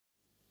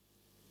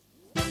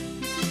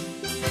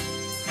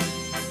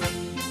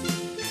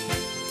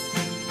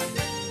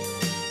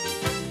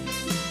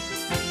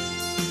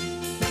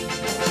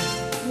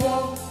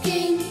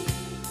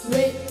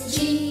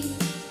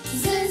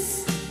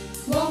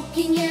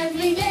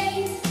every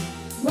day,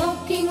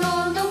 walking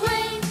all the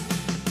way,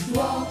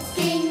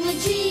 walking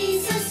with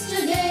Jesus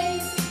today.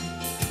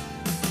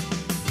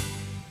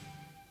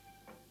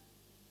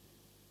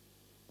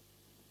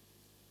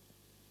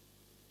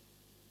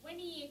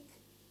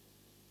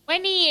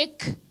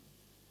 Wenique,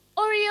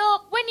 hurry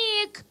up,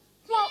 Wenique.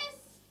 Yes.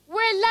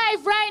 We're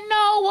live right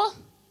now.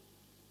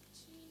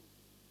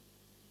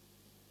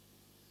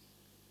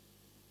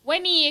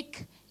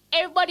 Wenique,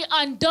 everybody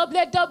on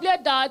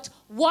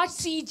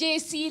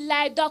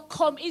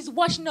www.watchcjclive.com is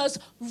watching us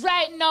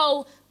right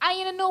now. I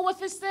you know what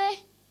to say?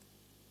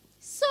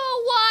 So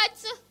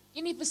what?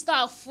 You need to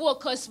start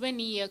focus,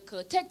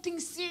 Wenique. Take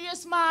things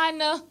serious,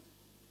 man.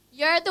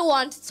 You're the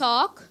one to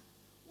talk.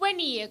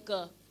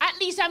 Wenique, at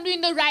least I'm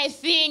doing the right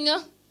thing.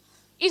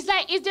 It's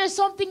like, is there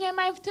something I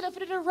might tell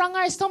you wrong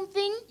or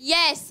something?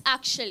 Yes,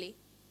 actually.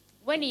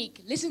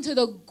 Wenique, listen to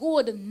the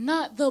good,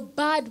 not the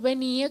bad,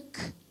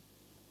 Wenique.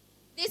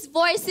 This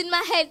voice in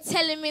my head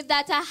telling me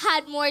that I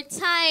had more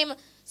time,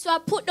 so I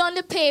put down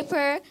the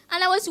paper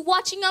and I was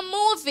watching a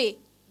movie.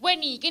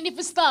 Wenique, and if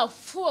you start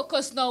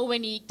focus now,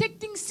 Wenique.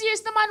 Take things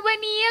serious, man,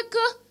 Wenique.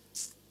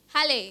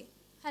 Halle.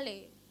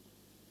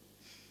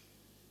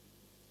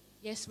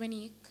 Yes,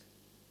 Wenique.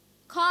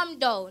 Calm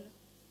down.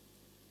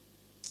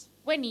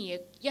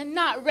 Wenique, you're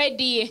not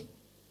ready.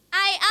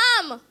 I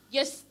am.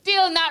 You're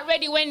still not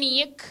ready,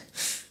 Wenique.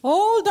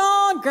 Hold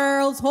on,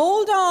 girls,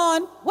 hold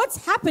on. What's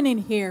happening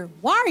here?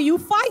 Why are you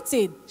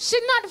fighting?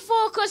 She's not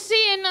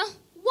focusing.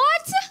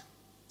 What?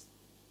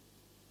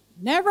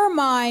 Never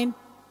mind.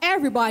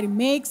 Everybody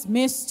makes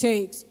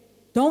mistakes.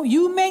 Don't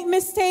you make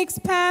mistakes,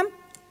 Pam?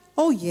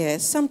 Oh,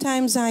 yes,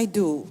 sometimes I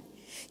do.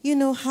 You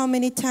know how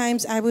many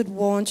times I would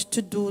want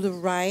to do the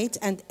right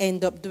and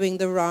end up doing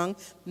the wrong?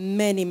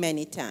 Many,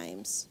 many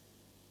times.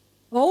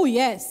 Oh,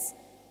 yes.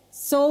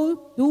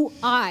 So do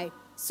I.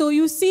 So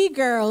you see,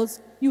 girls,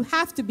 you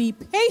have to be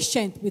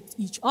patient with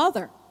each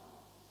other.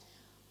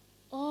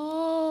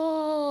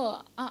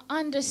 Oh, I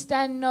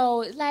understand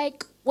now.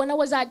 Like when I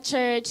was at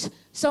church,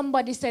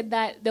 somebody said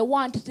that they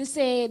wanted to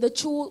say the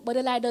truth, but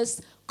they let us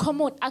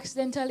come out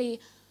accidentally.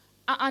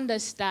 I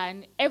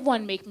understand.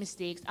 Everyone makes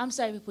mistakes. I'm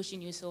sorry for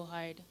pushing you so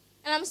hard.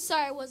 And I'm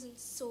sorry I wasn't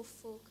so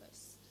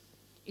focused.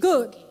 It's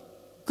Good, okay.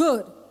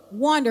 good,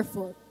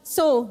 wonderful.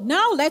 So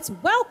now let's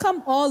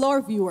welcome all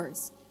our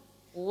viewers.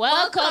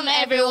 Welcome,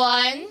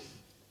 everyone.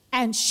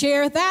 And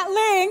share that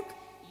link.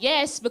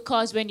 Yes,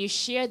 because when you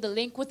share the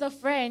link with a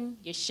friend,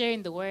 you're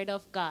sharing the word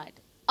of God.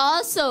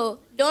 Also,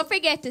 don't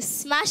forget to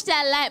smash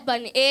that like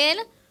button in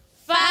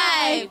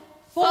 5,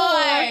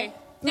 4,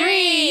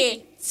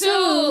 3,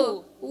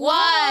 2,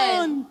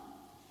 1.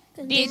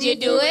 Did you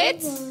do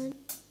it?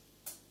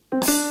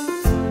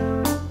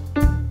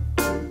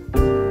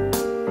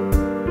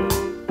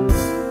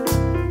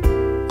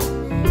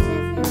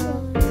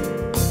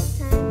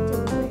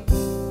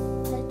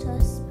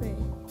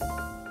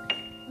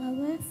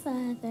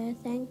 Father,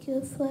 thank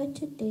you for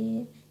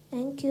today.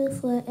 Thank you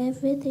for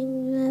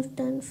everything you have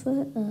done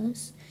for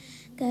us.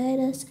 Guide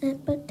us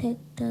and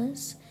protect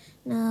us.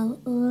 Now,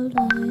 oh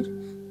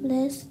Lord,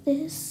 bless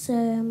this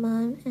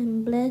sermon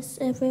and bless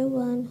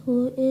everyone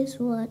who is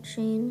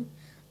watching.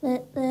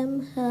 Let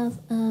them have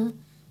a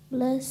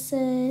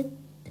blessed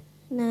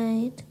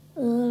night,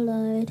 oh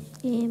Lord.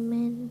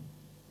 Amen.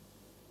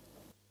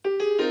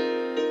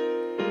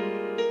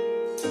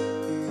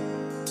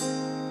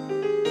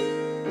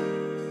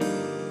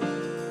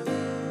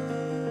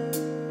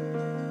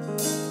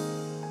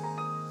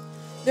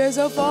 There's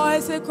a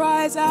voice that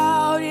cries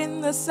out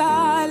in the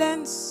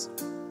silence.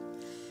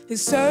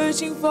 He's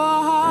searching for a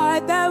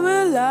heart that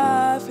will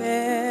love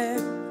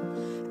him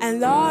and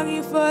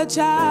longing for a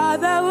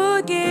child that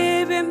will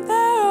give him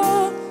their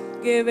all,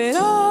 give it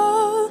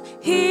all.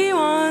 He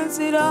wants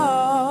it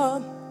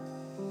all.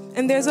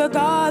 And there's a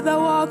God that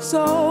walks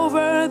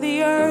over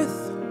the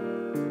earth.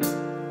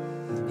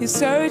 He's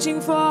searching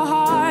for a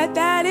heart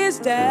that is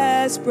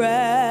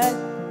desperate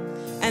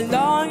and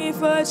longing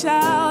for a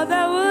child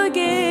that will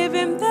give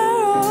him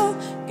their all,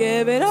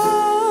 give it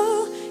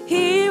all.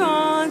 He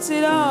wants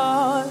it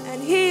all.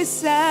 And he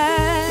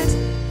says,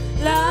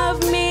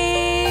 love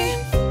me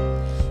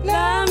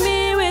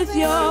with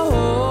your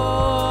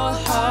whole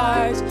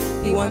heart.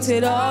 He wants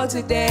it all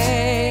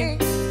today.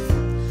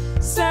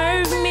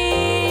 Serve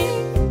me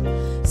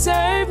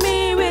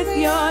with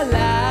your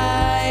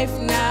life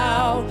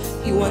now.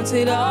 He wants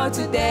it all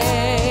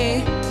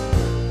today.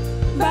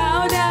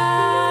 Bow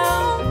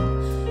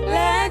down,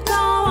 let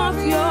go of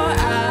your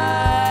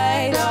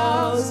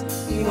idols.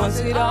 He wants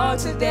it all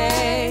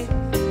today.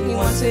 He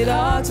wants it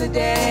all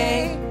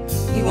today.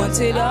 He wants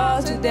it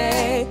all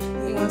today.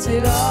 He wants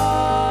it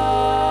all.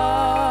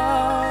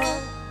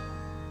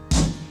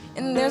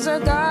 And there's a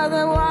God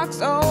that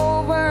walks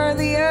over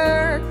the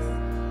earth.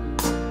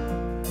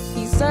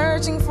 He's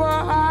searching for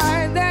a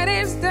heart that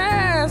is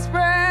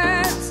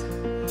desperate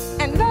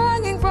and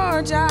longing for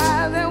a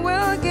child that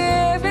will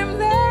give him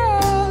their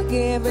all,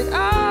 give it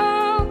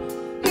all.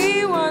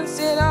 He wants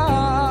it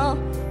all.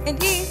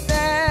 And he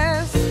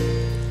says,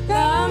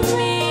 love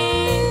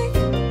me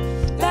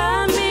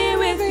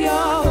with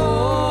your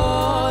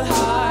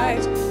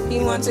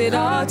wants it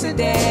all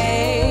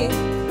today.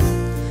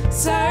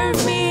 Serve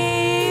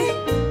me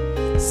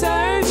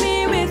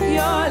with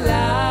your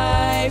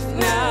life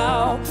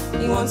now.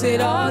 He wants it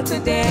all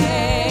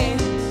today.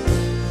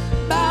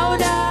 Bow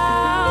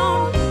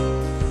down,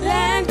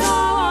 let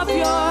go of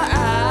your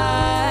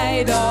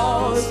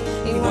idols.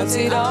 He wants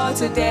it all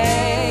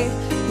today.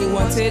 He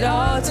wants it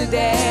all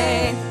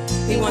today.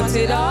 He wants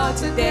it all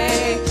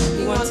today.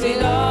 He wants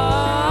it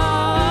all.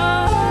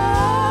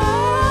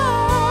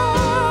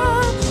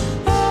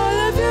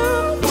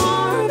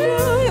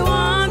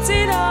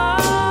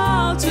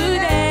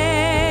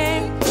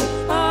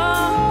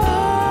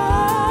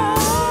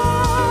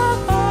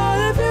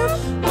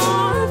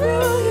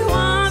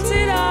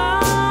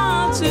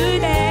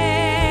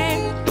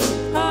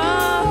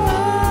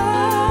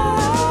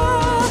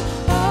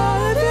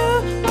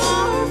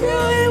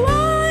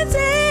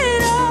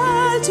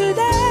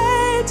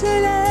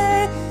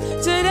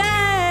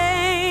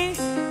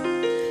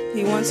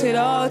 It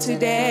all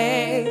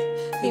today.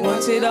 He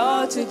wants it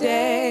all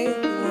today.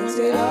 He wants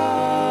it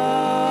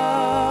all.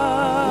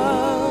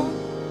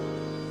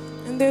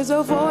 And there's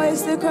a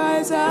voice that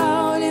cries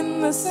out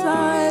in the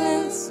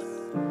silence.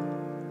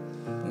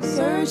 He's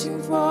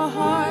searching for a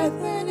heart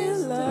that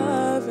is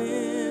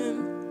loving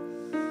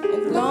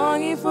and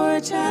longing for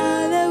a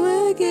child that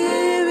will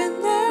give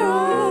it their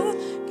all,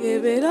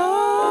 give it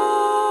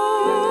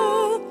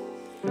all.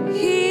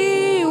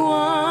 He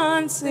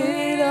wants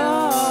it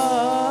all.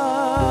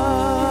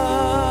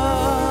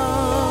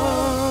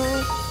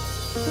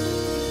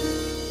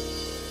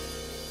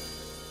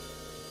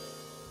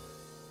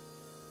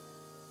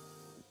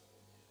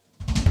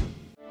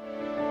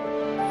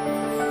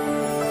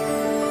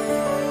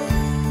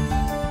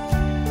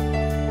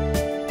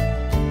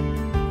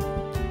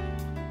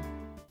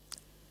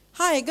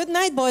 Hi, good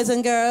night, boys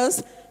and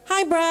girls.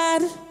 Hi,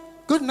 Brad.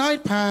 Good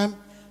night, Pam.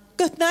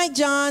 Good night,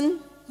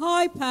 John.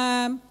 Hi,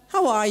 Pam.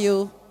 How are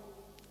you?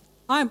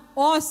 I'm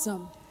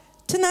awesome.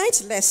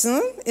 Tonight's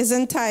lesson is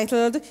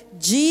entitled,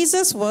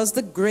 Jesus was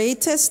the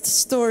greatest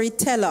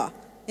storyteller.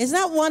 Isn't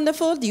that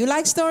wonderful? Do you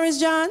like stories,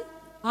 John?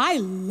 I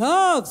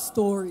love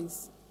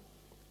stories.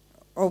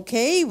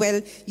 Okay,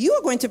 well, you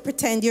are going to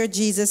pretend you're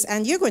Jesus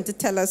and you're going to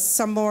tell us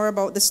some more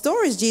about the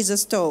stories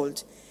Jesus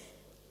told.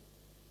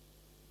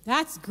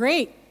 That's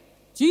great.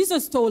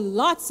 Jesus told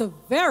lots of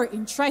very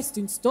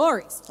interesting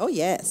stories. Oh,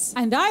 yes.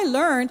 And I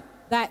learned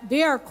that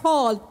they are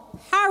called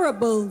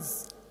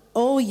parables.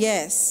 Oh,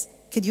 yes.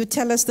 Could you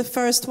tell us the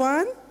first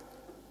one?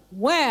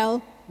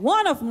 Well,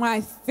 one of my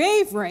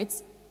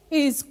favorites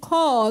is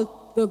called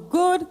the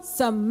Good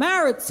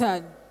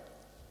Samaritan.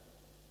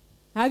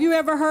 Have you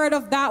ever heard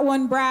of that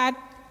one, Brad?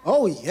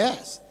 Oh,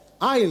 yes.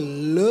 I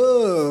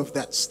love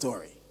that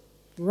story.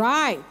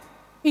 Right.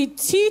 It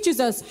teaches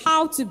us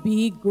how to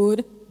be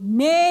good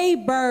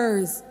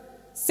neighbors.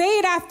 Say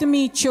it after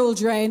me,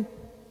 children.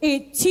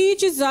 It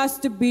teaches us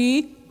to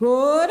be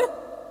good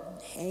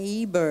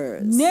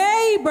neighbors.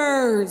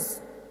 Neighbors.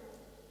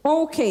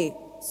 Okay,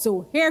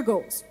 so here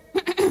goes.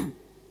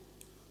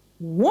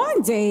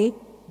 One day,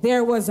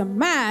 there was a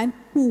man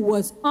who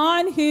was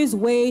on his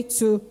way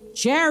to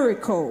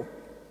Jericho.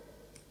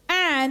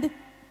 And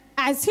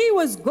as he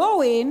was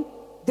going,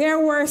 there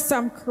were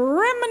some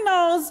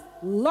criminals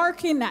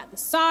lurking at the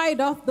side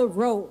of the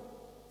road.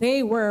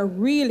 They were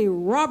really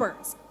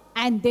robbers,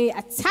 and they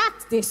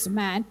attacked this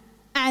man,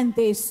 and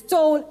they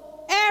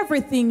stole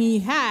everything he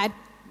had,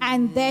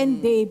 and then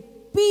they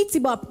beat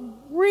him up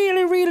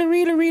really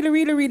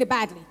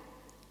badly.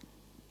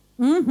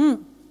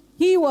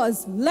 He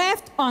was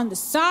left on the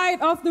side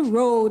of the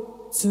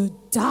road to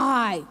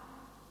die.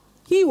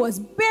 He was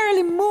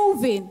barely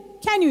moving.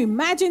 Can you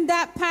imagine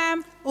that,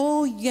 Pam?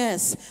 Oh,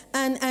 yes.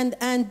 And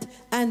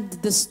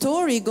the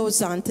story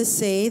goes on to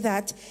say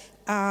that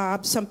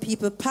some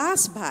people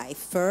passed by.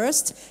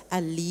 First, a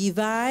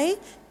Levi,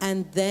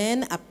 and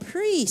then a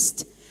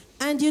priest.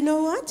 And you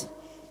know what?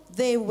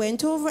 They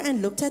went over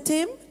and looked at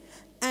him,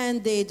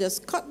 and they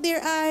just cut their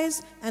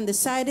eyes and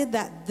decided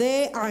that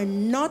they are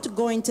not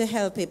going to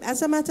help him.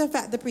 As a matter of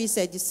fact, the priest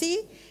said, you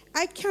see,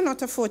 I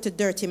cannot afford to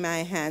dirty my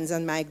hands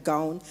and my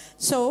gown,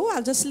 so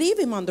I'll just leave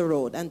him on the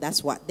road. And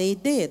that's what they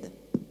did.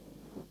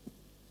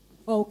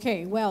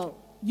 Okay, well,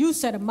 you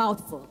said a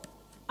mouthful.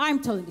 I'm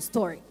telling the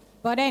story.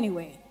 But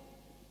anyway,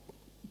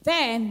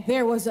 then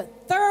there was a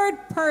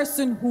third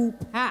person who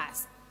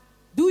passed.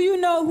 Do you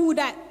know who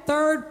that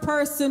third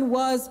person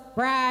was,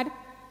 Brad?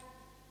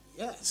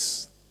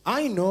 Yes,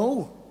 I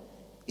know.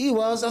 He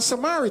was a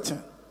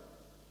Samaritan.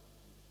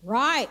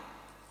 Right.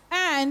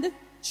 And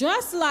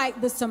just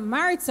like the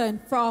Samaritan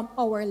from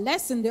our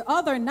lesson the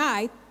other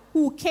night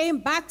who came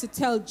back to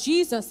tell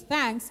Jesus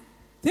thanks,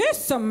 this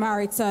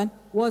Samaritan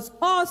was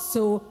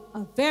also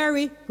a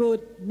very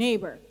good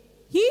neighbor.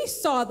 He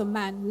saw the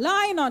man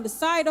lying on the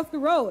side of the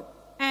road,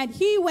 and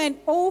he went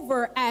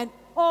over and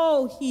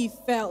oh, he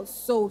felt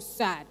so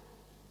sad.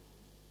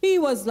 He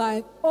was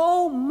like,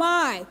 oh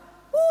my,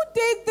 who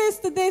did this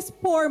to this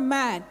poor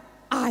man?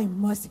 I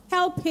must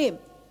help him.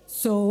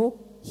 So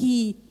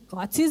he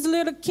got his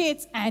little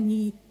kit and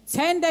he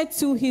tended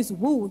to his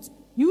wounds.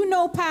 You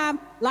know, Pam,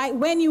 like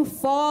when you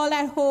fall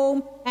at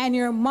home and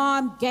your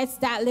mom gets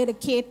that little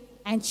kid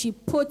and she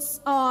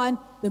puts on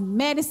the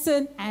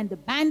medicine and the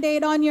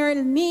Band-Aid on your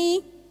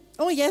knee.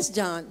 Oh, yes,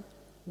 John.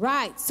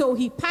 Right. So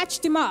he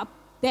patched him up.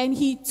 Then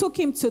he took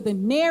him to the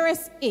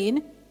nearest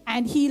inn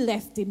and he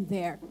left him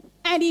there.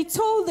 And he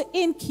told the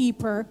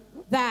innkeeper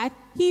that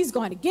he's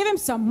going to give him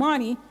some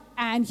money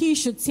and he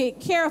should take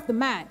care of the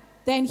man.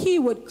 Then he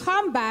would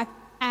come back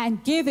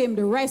and give him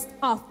the rest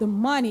of the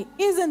money.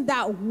 Isn't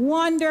that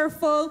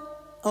wonderful?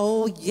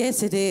 Oh,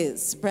 yes, it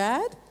is.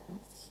 Brad?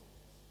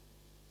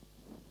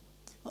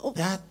 Oh,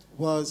 that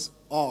was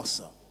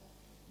awesome.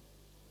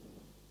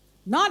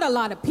 Not a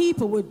lot of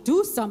people would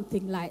do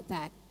something like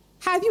that.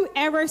 Have you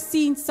ever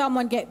seen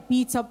someone get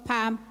beat up,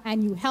 Pam,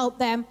 and you help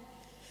them?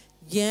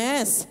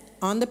 Yes,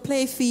 on the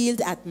play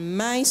field at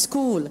my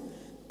school.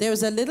 There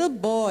was a little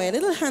boy, a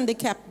little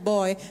handicapped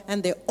boy,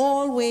 and they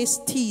always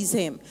tease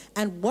him.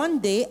 And one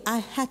day I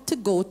had to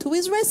go to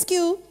his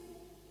rescue.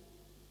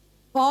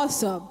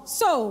 Awesome.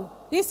 So,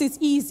 this is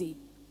easy.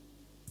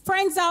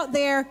 Friends out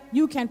there,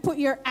 you can put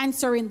your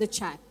answer in the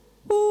chat.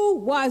 Who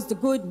was the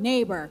good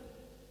neighbor?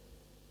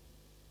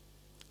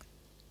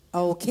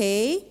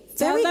 Okay.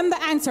 Tell them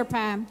the answer,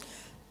 Pam.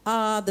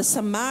 The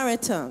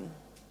Samaritan.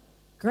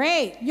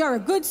 Great. You're a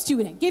good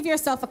student. Give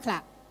yourself a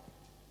clap.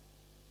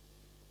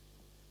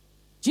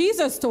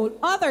 Jesus told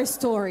other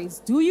stories.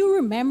 Do you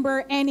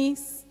remember any,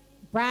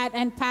 Brad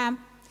and Pam?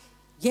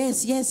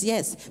 Yes, yes,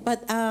 yes.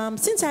 But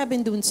since I've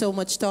been doing so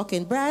much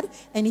talking, Brad,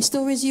 any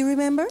stories you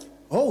remember?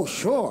 Oh,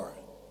 sure.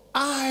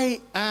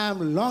 I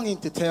am longing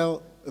to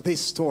tell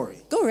this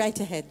story. Go right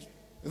ahead.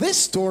 This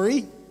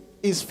story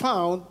is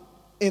found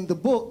in the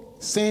book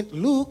St.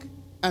 Luke,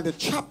 and the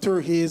chapter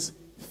is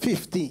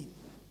 15.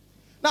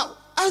 Now,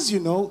 as you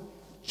know,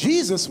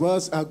 Jesus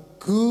was a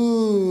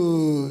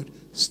good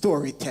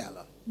storyteller.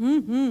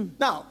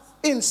 Now,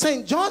 in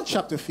St. John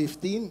chapter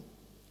 15,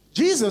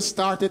 Jesus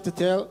started to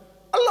tell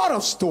a lot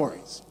of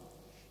stories.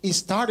 He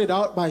started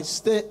out by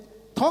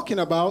talking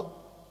about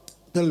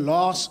the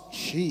lost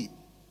sheep.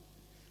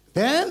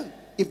 Then,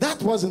 if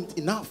that wasn't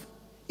enough,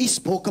 he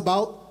spoke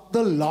about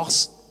the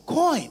lost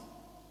coin.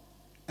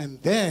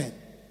 And then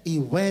he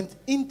went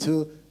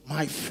into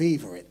my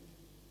favorite,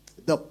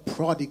 the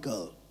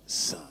prodigal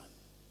son.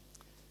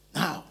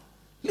 Now,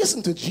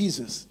 listen to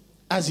Jesus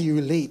as he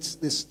relates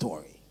this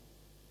story.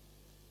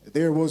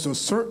 There was a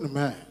certain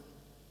man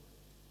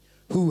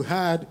who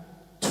had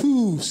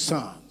 2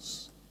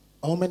 sons.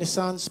 How many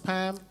sons,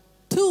 Pam?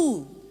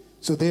 2.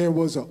 So there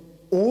was an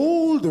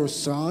older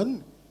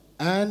son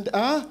and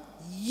a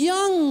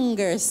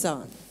Younger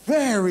son.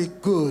 very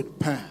good,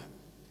 Pam.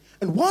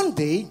 And one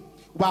day,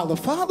 while the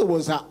father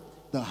was at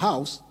the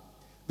house,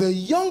 the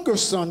younger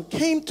son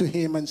came to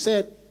him and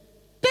said,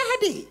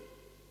 "Daddy,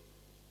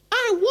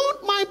 I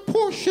want my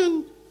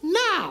portion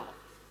now."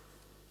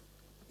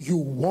 "You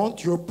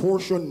want your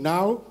portion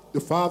now?"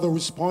 the father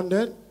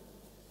responded.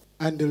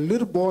 And the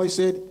little boy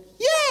said,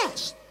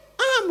 "Yes,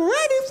 I'm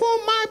ready for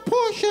my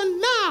portion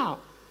now.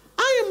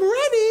 I am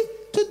ready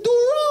to do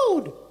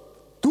road."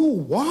 "Do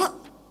what?"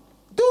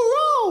 "Do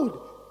road."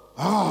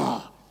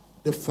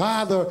 The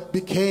father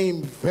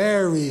became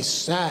very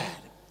sad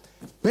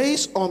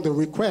based on the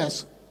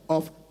request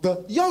of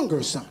the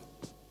younger son.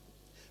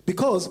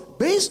 Because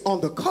based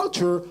on the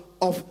culture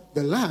of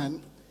the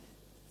land,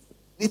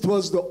 it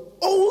was the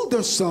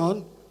older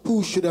son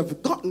who should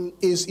have gotten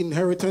his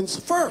inheritance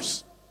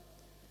first.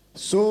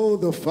 So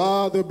the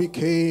father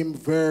became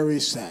very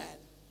sad.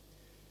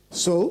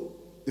 So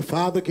the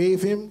father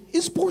gave him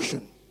his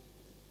portion.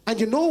 And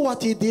you know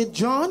what he did,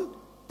 John?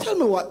 Tell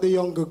me what the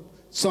younger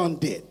son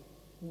did.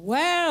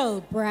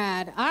 Well,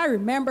 Brad, I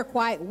remember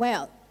quite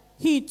well.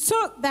 He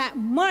took that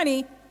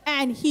money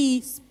and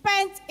he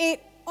spent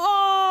it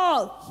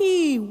all.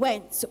 He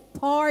went to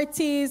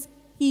parties.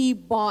 He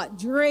bought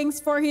drinks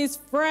for his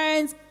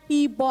friends.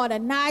 He bought a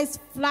nice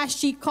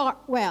flashy car.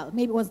 Well,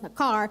 maybe it wasn't a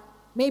car.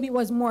 Maybe it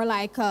was more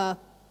like a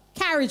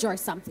carriage or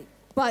something.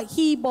 But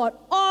he bought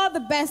all the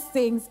best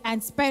things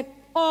and spent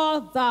all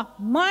the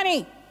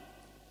money.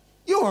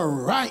 You are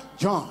right,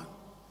 John.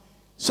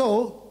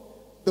 So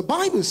the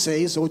Bible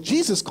says, or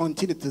Jesus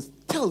continued to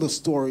tell the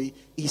story,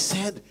 he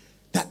said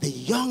that the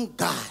young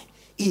guy,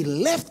 he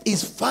left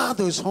his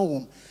father's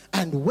home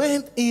and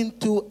went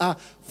into a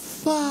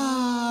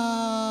far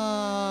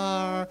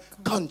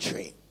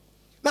country.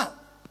 Now,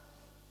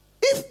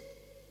 if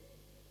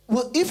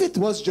it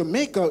was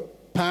Jamaica,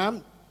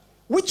 Pam,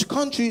 which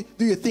country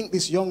do you think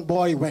this young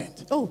boy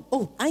went?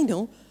 Oh, I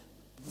know.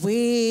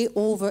 Way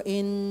over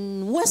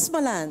in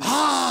Westmoreland.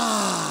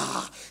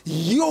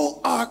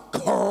 You are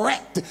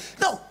correct.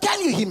 Now,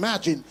 can you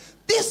imagine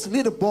this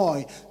little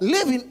boy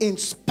living in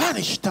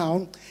Spanish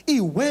Town?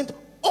 He went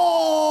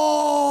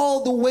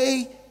all the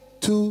way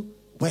to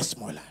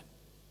Westmoreland.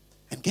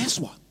 And guess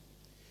what?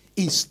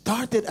 He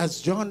started,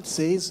 as John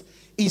says,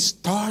 he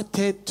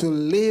started to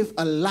live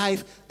a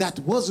life that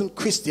wasn't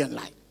Christian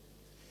life.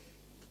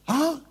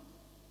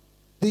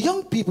 The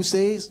young people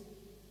says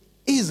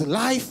his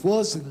life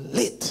was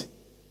lit.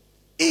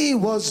 He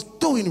was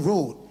doing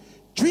road.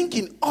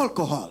 drinking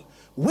alcohol,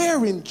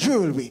 wearing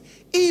jewelry.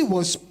 He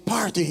was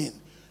partying.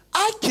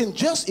 I can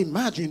just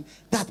imagine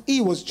that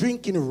he was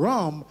drinking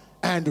rum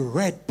and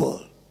Red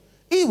Bull.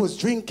 He was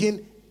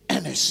drinking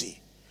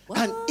Hennessy.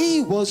 And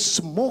he was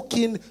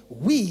smoking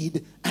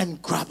weed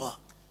and grabber.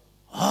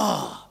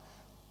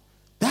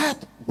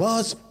 That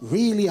was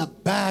really a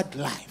bad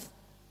life.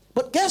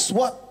 But guess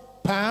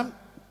what, Pam?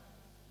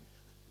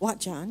 What,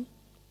 John?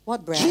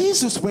 What, Brad?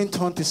 Jesus went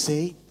on to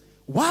say,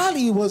 while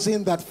he was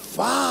in that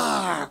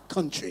far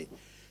country,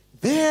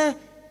 there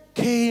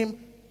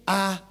came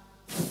a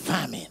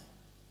famine.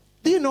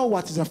 Do you know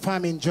what is a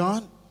famine,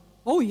 John?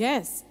 Oh,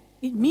 yes.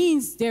 It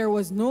means there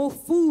was no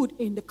food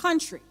in the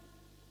country.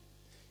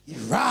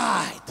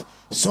 Right.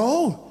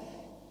 So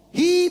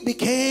he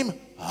became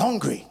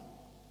hungry.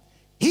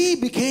 He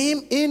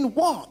became in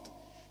want.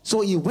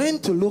 So he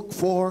went to look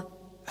for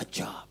a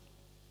job.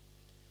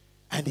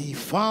 And he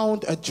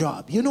found a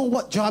job. You know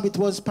what job it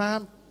was,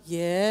 Pam?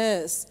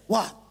 Yes.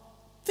 What?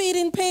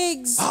 Feeding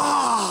pigs.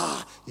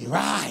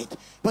 Right.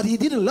 But he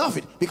didn't love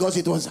it because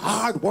it was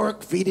hard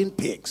work feeding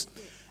pigs.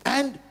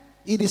 And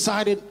he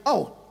decided,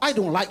 I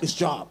don't like this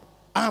job.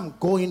 I'm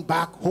going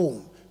back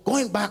home.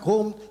 Going back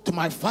home to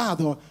my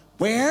father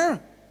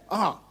where,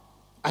 I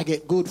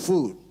get good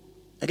food.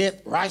 I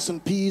get rice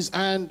and peas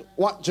and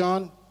what,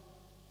 John?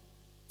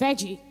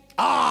 Veggie.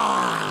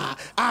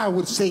 I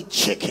would say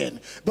chicken,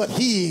 but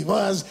he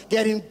was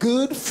getting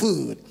good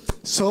food.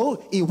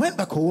 So he went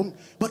back home,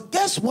 but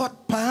guess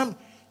what, Pam?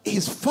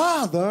 His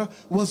father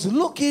was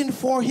looking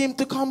for him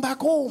to come back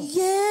home.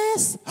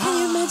 Yes. Can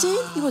you imagine?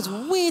 He was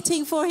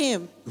waiting for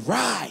him.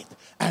 Right.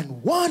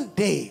 And one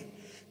day,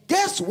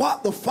 guess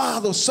what the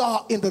father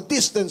saw in the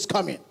distance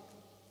coming?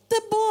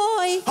 The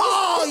boy.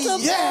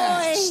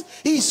 Yes. Boy.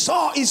 He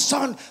saw his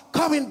son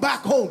coming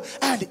back home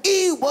and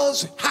he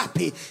was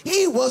happy.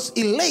 He was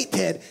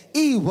elated.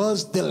 He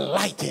was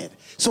delighted.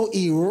 So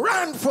he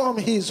ran from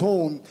his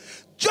home,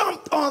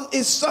 jumped on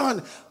his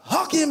son,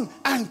 hugged him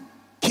and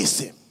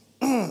kissed him.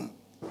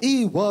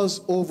 He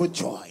was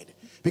overjoyed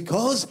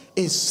because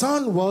his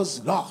son was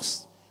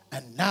lost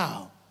and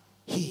now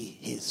he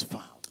is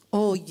found.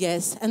 Oh,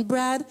 yes. And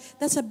Brad,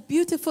 that's a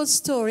beautiful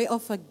story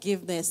of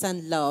forgiveness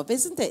and love,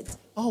 isn't it?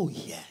 Oh,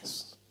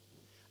 yes.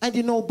 And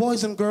you know,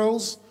 boys and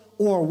girls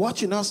who are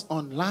watching us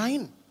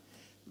online,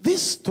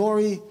 this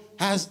story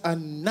has a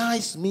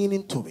nice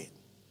meaning to it.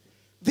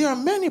 There are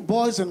many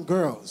boys and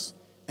girls,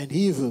 and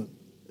even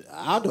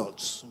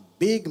adults,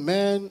 big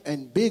men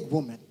and big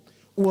women,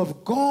 who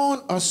have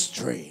gone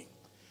astray.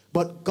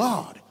 But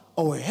God,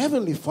 our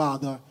Heavenly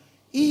Father,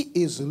 He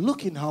is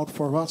looking out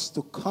for us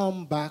to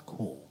come back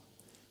home.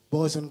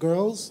 Boys and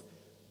girls,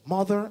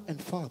 mother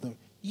and father,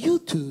 you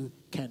too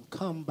can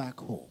come back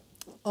home.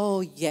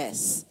 Oh,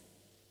 yes.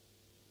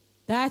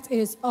 That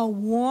is a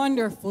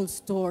wonderful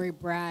story,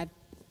 Brad.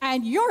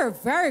 And you're a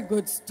very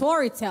good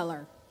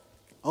storyteller.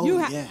 Oh,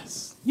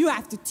 yes. You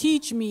have to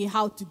teach me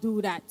how to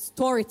do that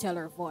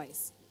storyteller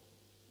voice.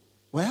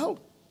 Well,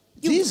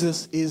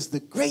 Jesus is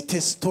the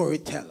greatest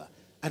storyteller,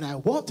 and I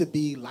want to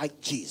be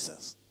like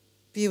Jesus.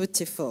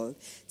 Beautiful.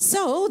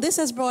 So this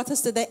has brought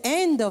us to the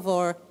end of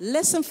our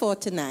lesson for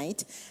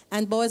tonight.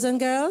 And boys and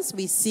girls,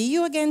 we see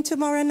you again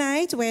tomorrow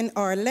night when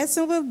our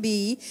lesson will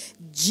be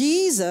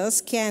Jesus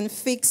can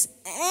fix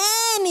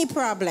any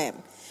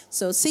problem.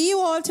 So see you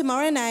all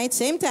tomorrow night,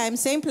 same time,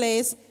 same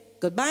place.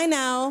 Goodbye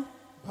now.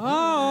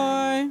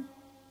 Bye.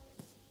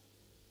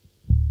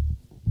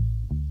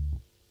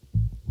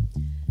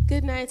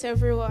 Good night,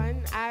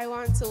 everyone. I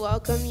want to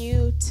welcome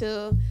you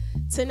to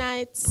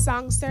tonight's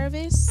song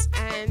service,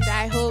 and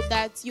I hope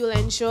that you'll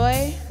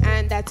enjoy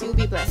and that you'll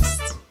be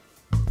blessed.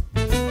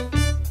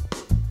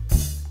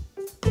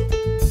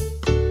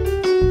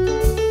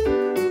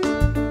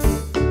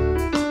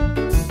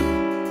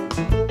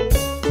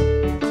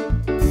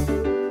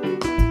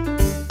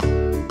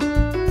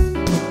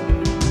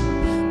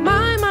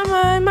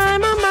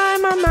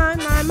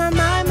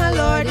 My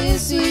Lord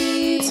is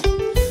sweet.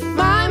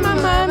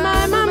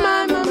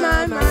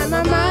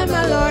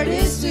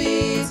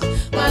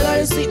 My Lord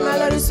is sweet. My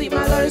Lord is sweet,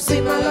 my Lord is sweet, my Lord is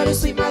sweet, my Lord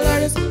is sweet, my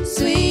Lord is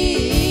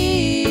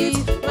sweet.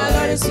 My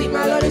Lord is sweet,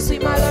 my Lord is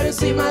sweet, my Lord is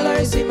sweet, my Lord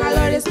is sweet, my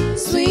Lord is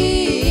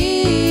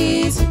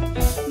sweet.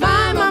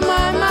 My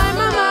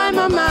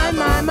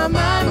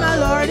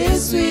Lord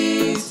is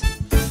sweet.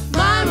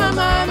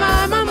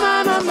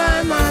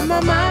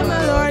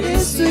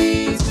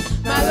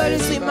 My Lord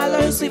is sweet. My Lord is sweet, my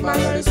Lord is sweet, my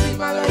Lord is sweet,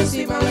 my Lord is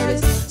sweet, my Lord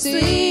is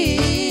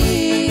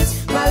sweet.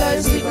 My Lord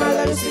is sweet, my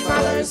Lord is sweet,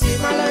 my Lord is sweet,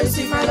 my Lord is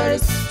sweet, my Lord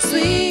is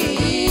sweet.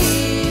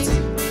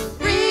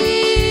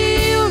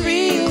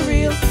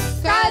 Real,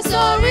 God's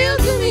so real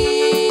to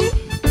me.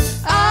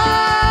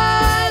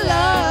 I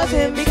love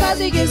Him because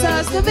He gives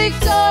us the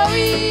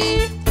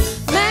victory.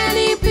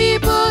 Many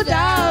people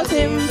doubt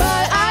Him,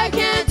 but I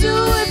can't do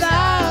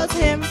without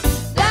Him.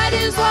 That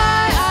is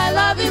why I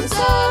love Him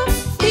so.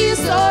 He's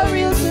so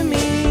real to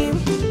me.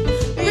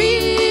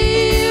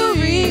 Real,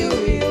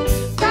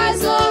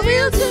 God's so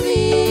real to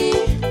me.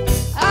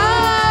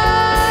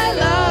 I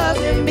love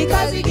Him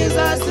because He gives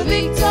us the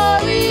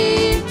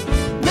victory.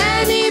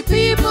 Many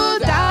people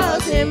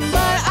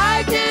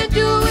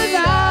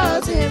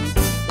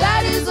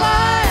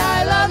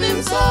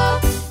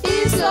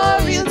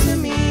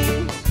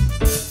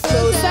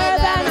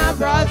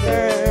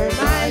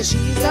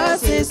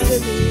to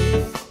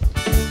me.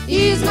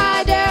 He's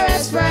my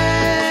dearest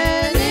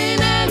friend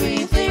in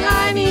everything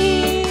I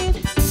need.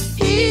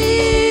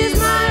 He's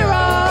my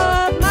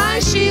rock, my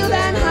shield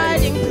and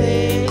hiding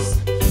place.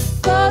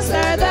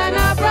 Closer than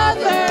a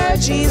brother,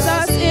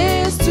 Jesus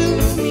is to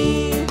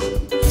me.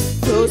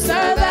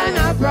 Closer than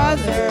a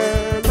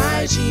brother,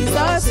 my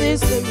Jesus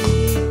is to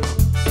me.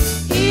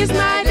 He's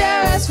my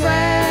dearest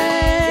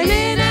friend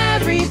in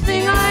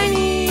everything I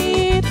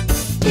need.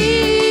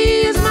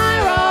 He's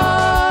my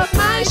rock,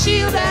 my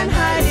shield and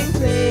hiding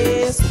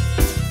place.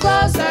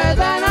 Closer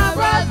than a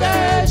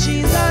brother,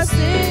 Jesus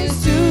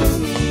is to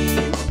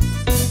me.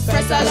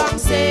 Press along,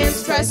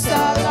 saints, press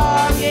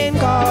along in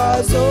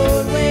God's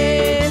own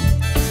way.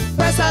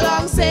 Press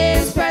along,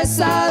 saints, press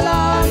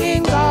along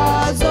in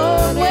God's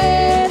own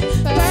way.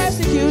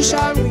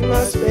 Persecution we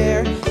must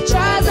bear,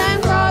 trials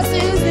and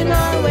crosses in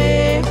our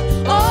way.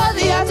 Oh,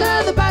 the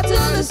hotter the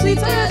battle, the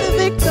sweeter the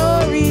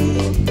victory.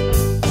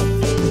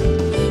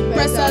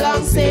 Press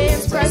along,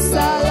 saints, press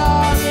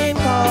along in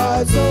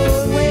God's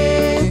own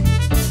way.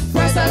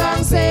 Press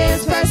along,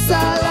 saints, press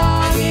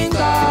along in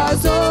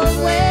God's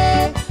own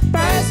way.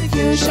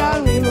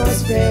 Persecution we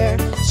must bear,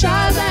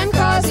 trials and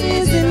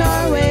crosses in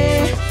our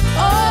way.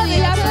 Oh, the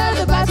hotter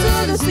the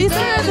battle, the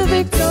sweeter the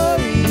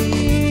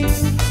victory.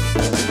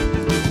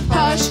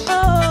 Hush,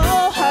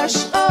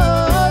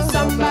 oh,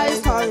 somebody's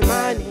calling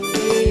my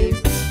name.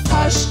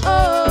 Hush,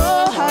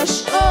 oh,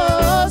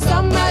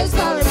 somebody's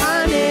calling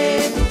my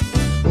name.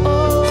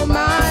 Oh,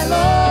 my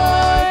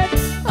Lord,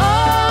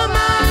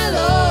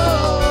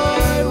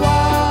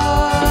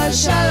 what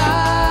shall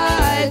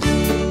I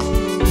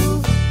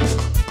do?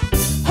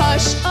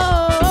 Hush,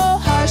 oh,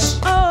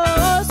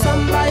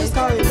 somebody's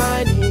calling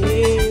my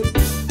name.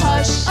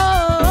 Hush,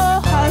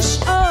 oh,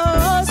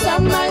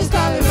 somebody's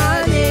calling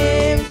my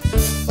name.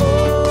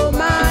 Oh,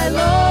 my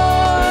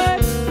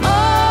Lord,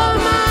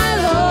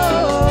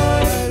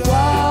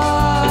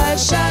 what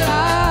shall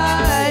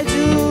I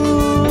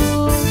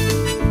do?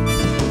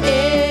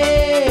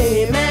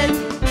 Amen,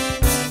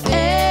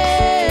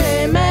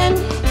 amen,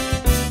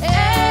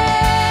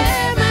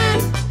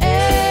 amen,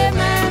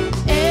 amen,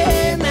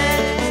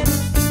 amen,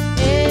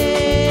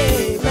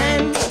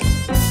 amen,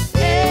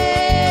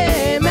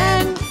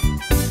 amen,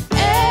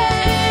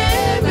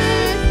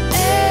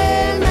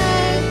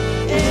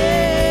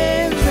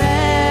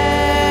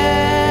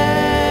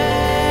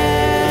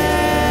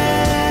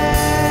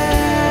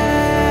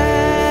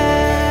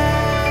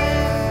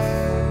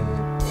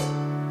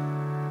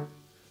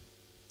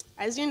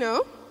 As you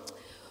know,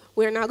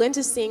 we're now going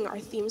to sing our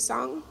theme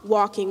song,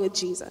 Walking with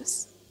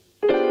Jesus.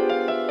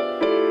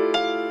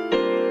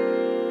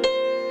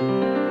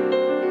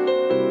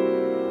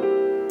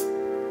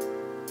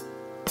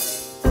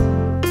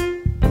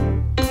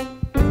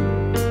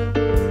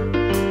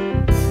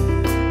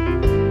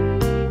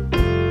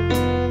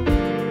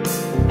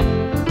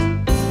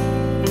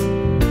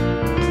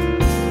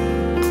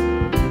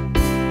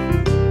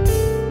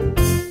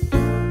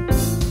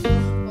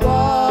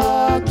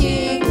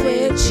 Walking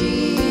with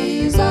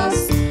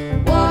Jesus,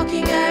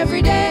 walking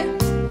every day,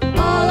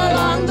 all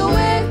along the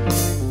way.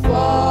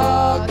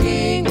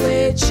 Walking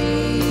with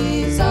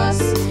Jesus,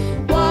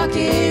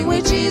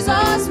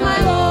 my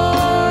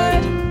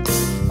Lord.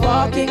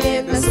 Walking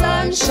in the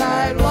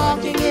sunshine,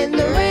 walking in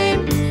the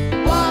rain,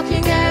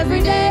 walking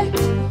every day,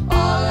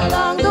 all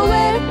along the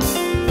way.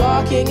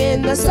 Walking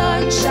in the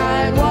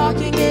sunshine,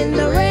 walking in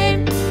the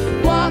rain,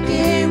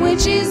 walking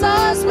with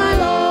Jesus, my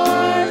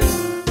Lord.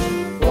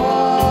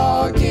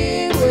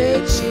 Walking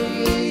with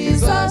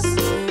Jesus,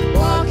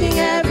 walking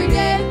every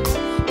day,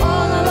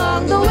 all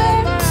along the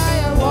way.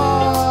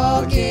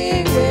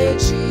 Walking with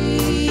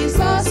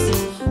Jesus,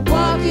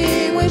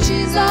 walking with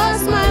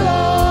Jesus, my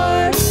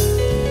Lord.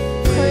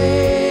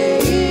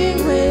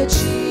 Praying with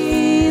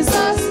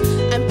Jesus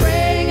and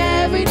praying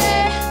every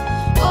day,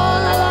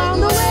 all along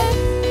the way.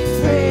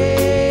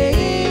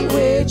 Praying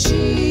with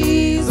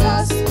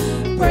Jesus,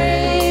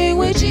 praying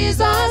with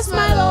Jesus,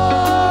 my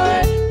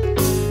Lord.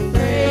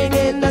 Praying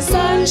in the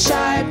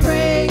sunshine,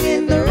 praying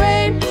in the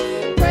rain,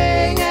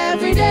 praying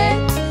every day,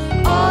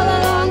 all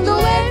along the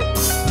way.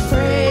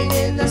 Praying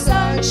in the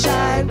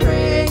sunshine,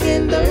 praying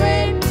in the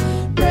rain,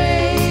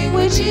 praying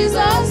with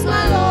Jesus,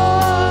 my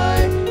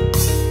Lord.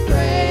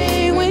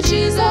 Praying with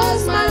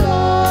Jesus, my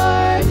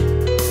Lord.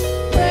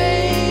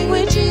 Praying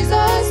with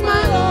Jesus,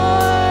 my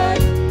Lord.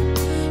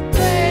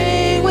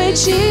 Praying with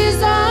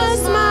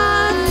Jesus,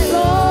 my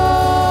Lord.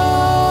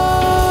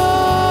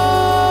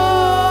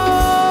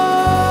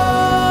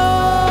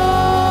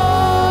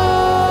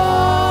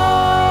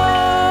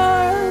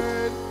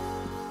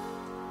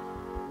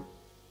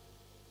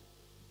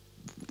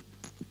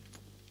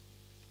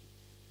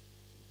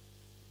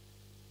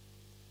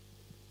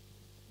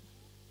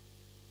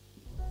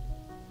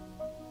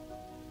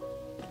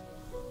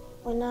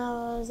 When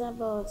I was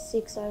about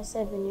 6 or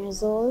 7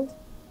 years old,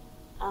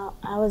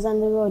 I was on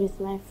the road with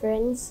my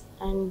friends,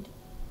 and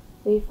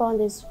we found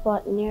this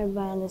spot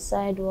nearby on the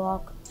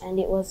sidewalk, and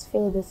it was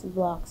filled with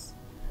blocks.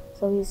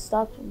 So we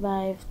stopped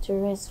by to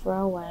rest for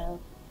a while.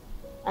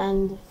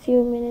 And a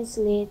few minutes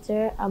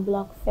later, a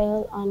block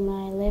fell on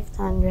my left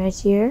hand right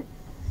here,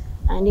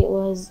 and it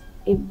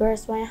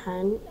burst my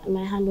hand.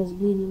 My hand was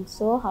bleeding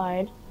so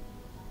hard,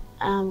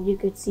 you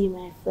could see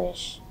my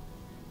flesh.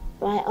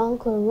 My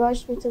uncle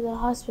rushed me to the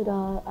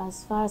hospital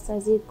as fast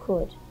as he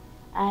could.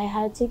 I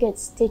had to get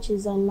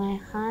stitches on my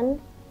hand,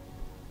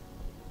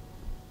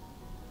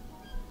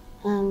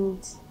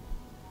 and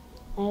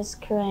I was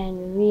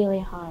crying really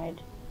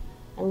hard.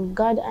 And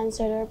God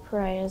answered our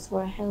prayers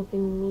for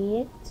helping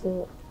me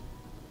to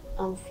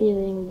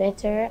feeling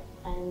better,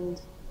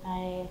 and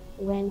I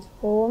went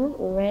home,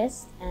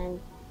 rest, and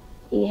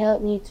He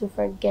helped me to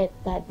forget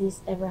that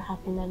this ever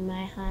happened on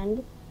my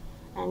hand.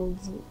 And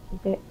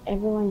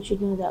everyone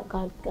should know that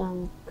God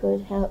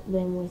could help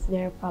them with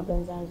their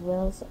problems as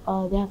well. So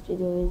all they have to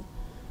do is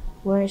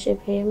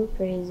worship Him,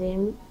 praise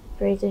Him,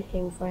 pray to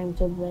Him for Him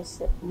to bless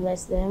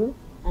them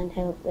and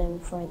help them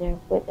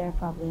with their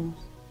problems.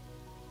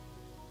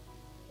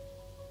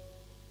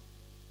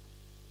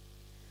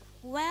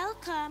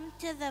 Welcome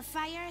to the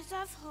Fires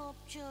of Hope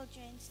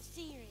Children's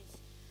Series.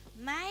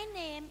 My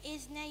name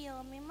is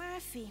Naomi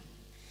Murphy.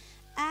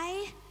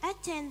 I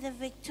attend the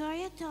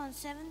Victoriatown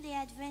Seventh-day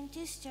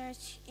Adventist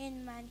Church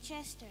in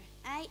Manchester.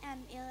 I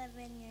am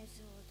 11 years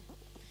old.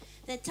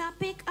 The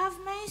topic of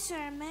my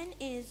sermon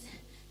is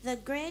the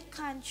great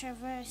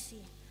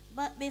controversy.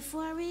 But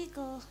before we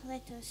go,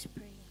 let us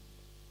pray.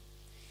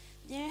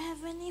 Dear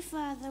Heavenly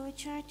Father,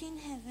 which art in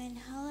heaven,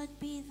 hallowed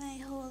be thy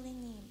holy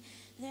name.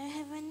 Dear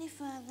Heavenly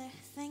Father,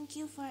 thank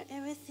you for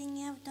everything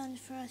you have done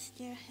for us,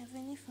 dear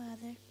Heavenly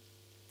Father.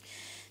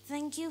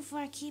 Thank you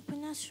for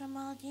keeping us from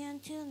all day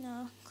until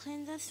now.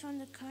 Cleanse us from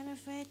the crown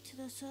of our head to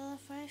the sole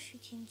of our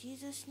feet. In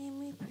Jesus' name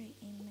we pray,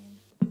 amen.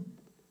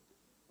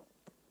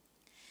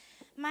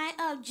 My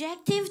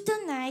objective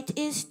tonight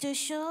is to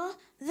show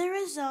the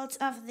results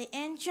of the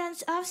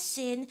entrance of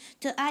sin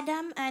to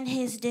Adam and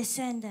his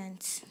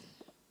descendants.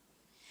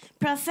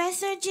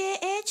 Professor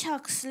J.H.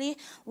 Huxley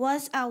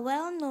was a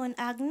well-known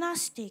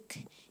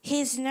agnostic.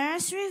 His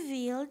nurse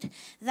revealed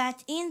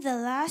that in the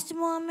last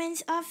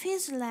moments of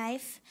his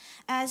life,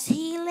 as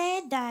he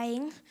lay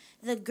dying,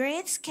 the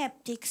great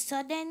skeptic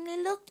suddenly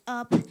looked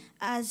up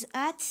as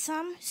at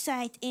some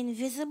sight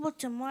invisible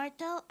to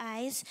mortal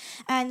eyes,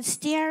 and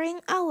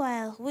staring a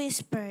while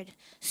whispered,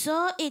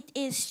 "So it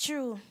is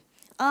true,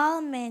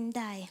 all men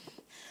die."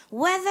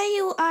 Whether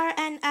you are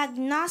an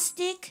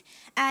agnostic,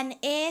 an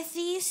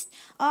atheist,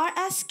 or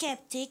a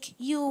skeptic,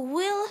 you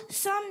will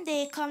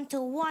someday come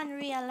to one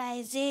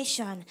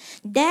realization.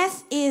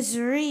 Death is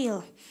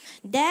real.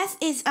 Death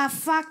is a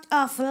fact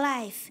of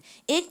life.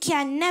 It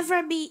can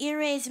never be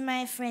erased,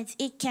 my friends.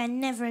 It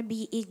can never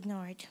be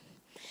ignored.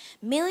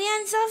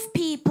 Millions of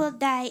people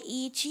die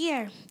each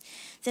year.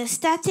 The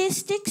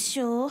statistics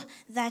show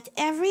that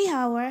every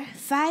hour,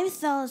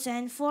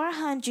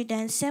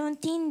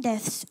 5,417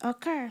 deaths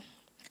occur.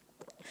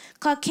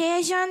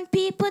 Caucasian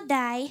people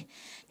die,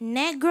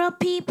 Negro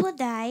people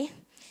die,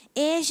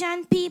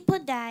 Asian people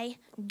die,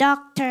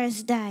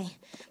 doctors die.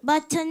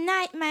 But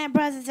tonight, my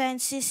brothers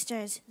and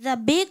sisters, the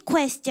big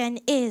question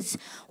is,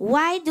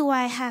 why do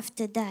I have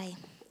to die?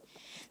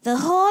 The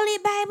Holy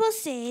Bible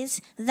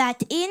says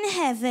that in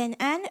heaven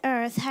and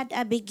earth had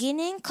a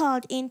beginning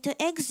called into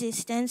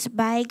existence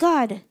by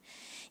God.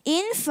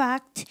 In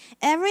fact,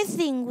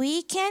 everything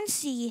we can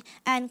see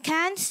and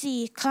can't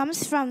see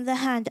comes from the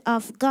hand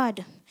of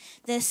God.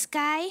 The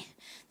sky,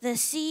 the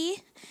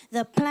sea,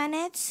 the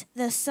planets,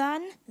 the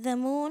sun, the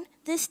moon,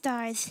 the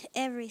stars,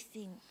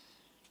 everything.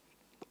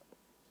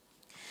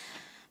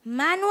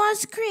 Man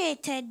was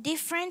created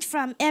different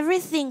from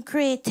everything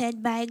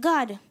created by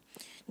God.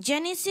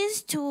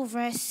 Genesis 2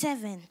 verse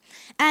 7.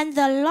 And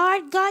the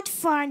Lord God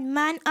formed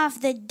man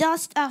of the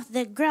dust of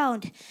the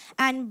ground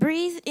and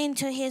breathed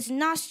into his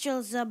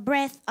nostrils the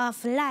breath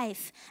of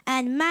life,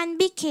 and man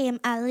became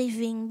a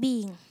living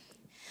being.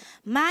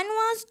 Man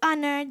was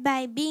honored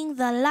by being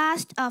the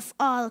last of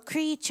all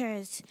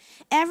creatures.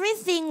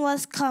 Everything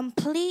was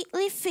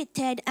completely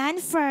fitted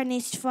and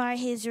furnished for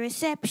his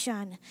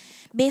reception.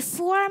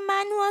 Before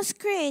man was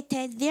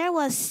created, there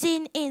was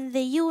sin in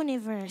the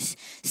universe.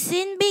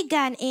 Sin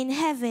began in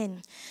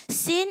heaven.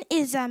 Sin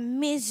is a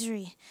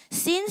misery.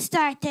 Sin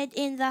started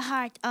in the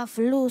heart of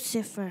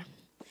Lucifer.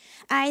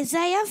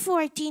 Isaiah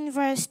 14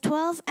 verse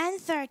 12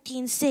 and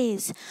 13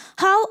 says,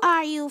 "How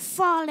are you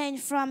fallen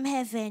from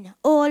heaven,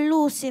 O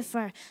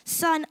Lucifer,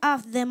 son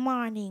of the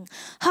morning?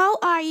 How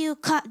are you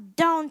cut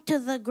down to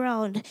the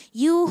ground,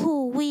 you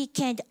who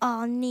weakened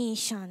all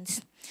nations?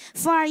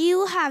 For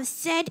you have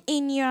said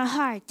in your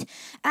heart,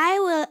 I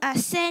will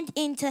ascend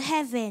into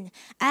heaven.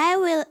 I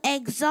will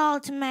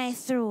exalt my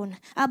throne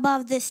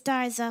above the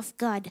stars of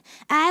God.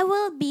 I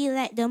will be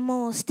like the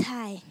Most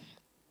High."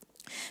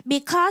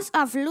 Because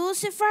of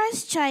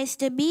Lucifer's choice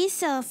to be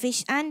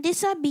selfish and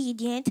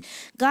disobedient,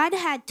 God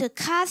had to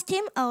cast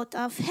him out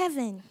of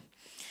heaven.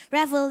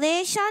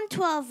 Revelation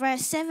 12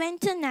 verse 7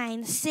 to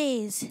 9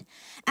 says,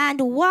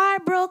 "And war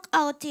broke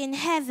out in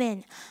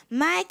heaven.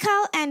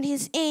 Michael and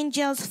his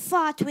angels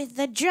fought with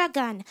the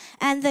dragon,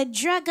 and the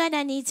dragon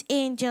and his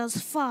angels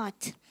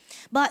fought.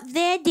 but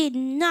they did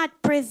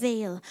not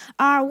prevail,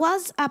 or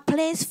was a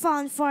place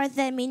found for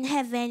them in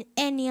heaven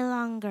any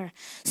longer.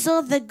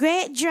 So the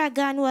great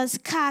dragon was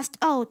cast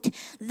out,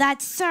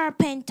 that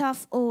serpent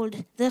of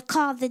old,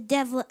 called the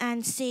devil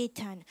and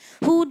Satan,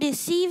 who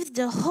deceived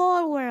the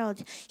whole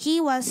world.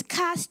 He was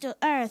cast to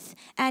earth,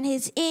 and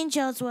his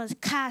angels was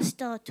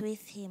cast out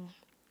with him.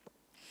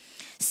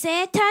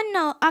 Satan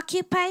now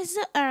occupies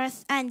the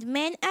earth, and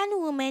men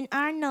and women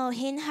are now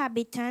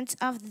inhabitants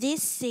of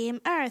this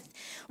same earth.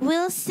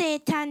 Will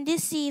Satan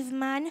deceive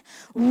man?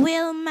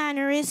 Will man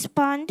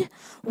respond?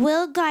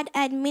 Will God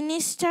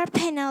administer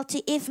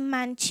penalty if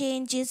man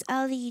changes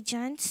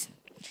allegiance?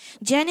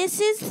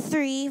 Genesis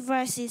 3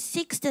 verses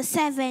 6 to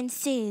 7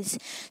 says,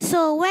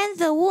 So when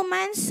the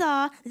woman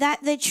saw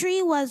that the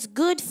tree was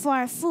good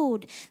for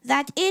food,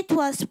 that it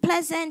was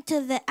pleasant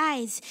to the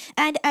eyes,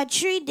 and a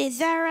tree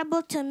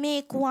desirable to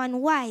make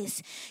one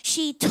wise,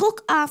 she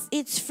took off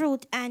its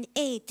fruit and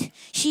ate.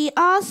 She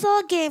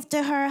also gave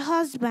to her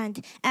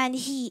husband, and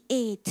he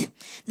ate.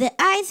 The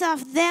eyes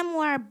of them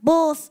were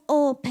both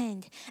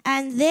opened,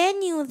 and they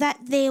knew that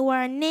they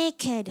were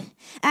naked,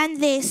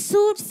 and they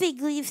sewed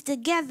fig leaves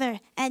together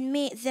and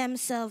made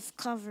themselves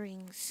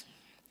coverings.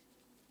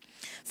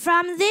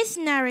 From this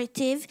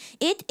narrative,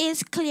 it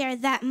is clear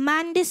that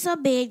man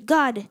disobeyed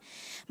God.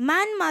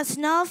 Man must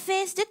now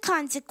face the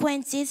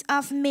consequences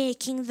of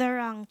making the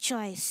wrong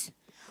choice.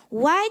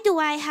 Why do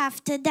I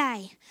have to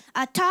die?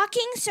 A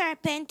talking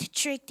serpent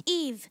tricked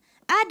Eve.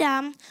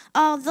 Adam,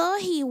 although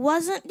he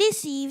wasn't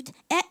deceived,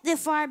 ate the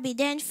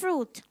forbidden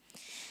fruit.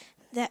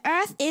 The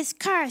earth is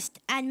cursed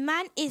and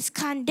man is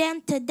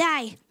condemned to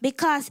die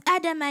because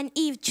Adam and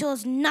Eve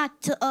chose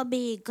not to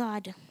obey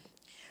God.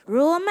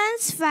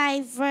 Romans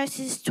 5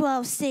 verses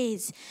 12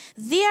 says,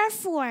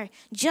 Therefore,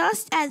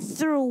 just as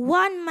through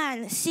one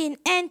man sin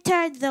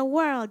entered the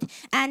world,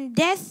 and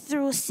death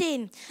through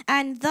sin,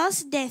 and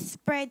thus death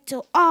spread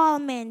to all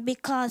men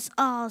because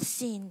all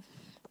sinned.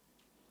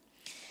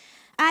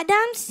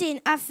 Adam's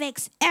sin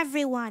affects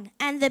everyone,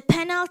 and the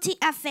penalty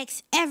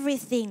affects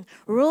everything.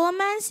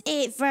 Romans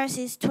 8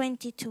 verses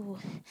 22.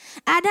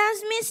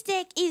 Adam's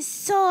mistake is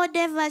so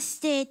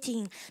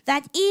devastating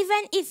that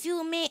even if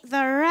you make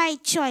the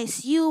right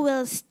choice, you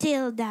will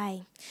still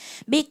die.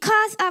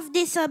 Because of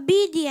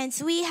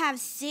disobedience, we have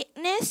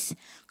sickness,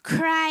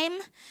 crime,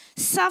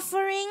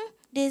 suffering,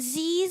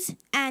 disease,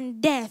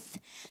 and death.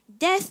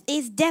 Death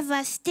is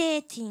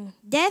devastating.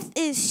 Death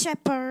is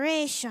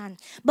separation.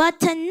 But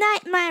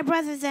tonight, my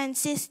brothers and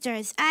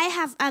sisters, I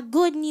have a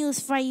good news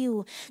for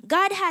you.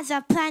 God has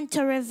a plan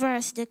to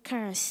reverse the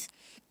curse.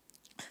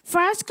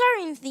 1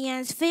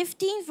 Corinthians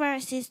 15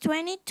 verses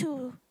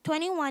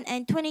 21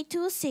 and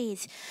 22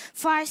 says,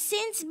 For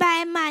since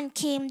by man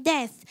came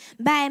death,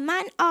 by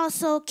man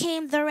also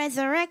came the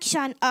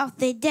resurrection of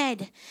the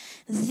dead.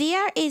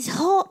 There is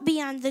hope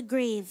beyond the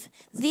grave.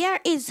 There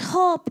is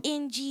hope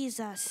in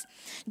Jesus.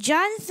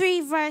 John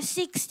 3 verse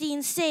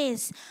 16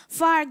 says,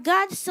 For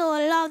God so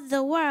loved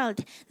the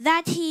world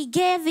that he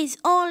gave his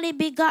only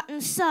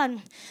begotten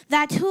Son,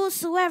 that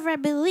whosoever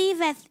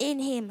believeth in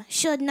him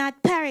should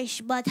not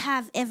perish but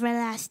have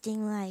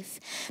everlasting life.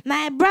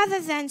 My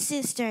brothers and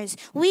sisters,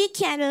 we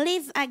can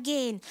live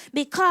again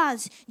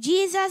because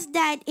Jesus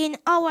died in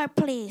our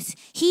place.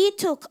 He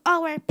took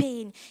our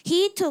pain.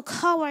 He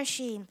took our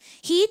shame.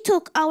 He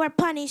took our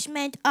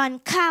punishment on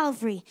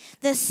Calvary.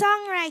 The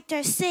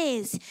songwriter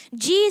says,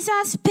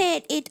 Jesus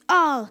paid it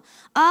all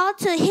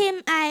to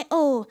him I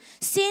owe.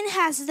 Sin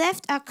has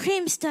left a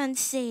crimson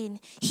stain.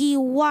 He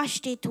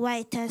washed it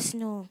white as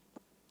snow.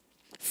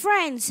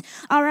 Friends,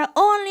 our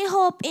only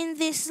hope in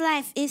this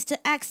life is to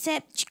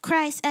accept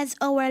Christ as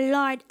our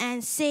Lord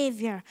and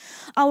Savior.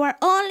 Our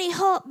only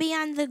hope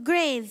beyond the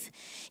grave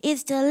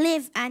is to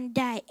live and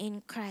die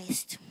in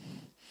Christ.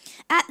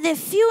 At the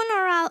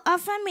funeral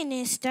of a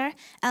minister,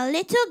 a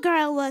little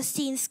girl was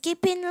seen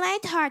skipping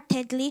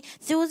lightheartedly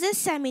through the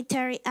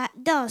cemetery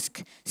at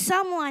dusk.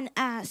 Someone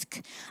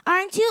asked,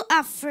 Aren't you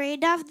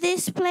afraid of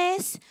this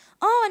place?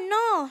 Oh,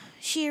 no,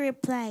 she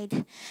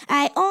replied.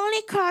 I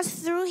only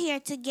crossed through here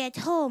to get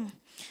home.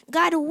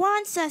 God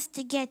wants us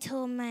to get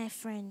home, my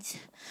friends.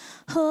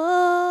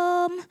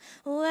 Home,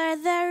 where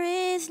there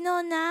is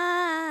no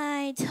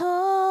night.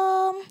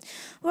 Home,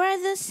 where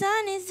the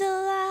sun is the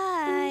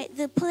light.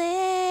 The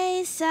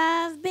place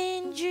I've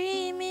been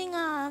dreaming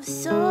of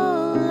so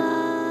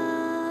long.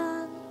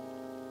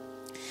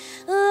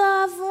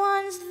 Loved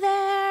ones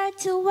there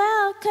to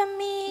welcome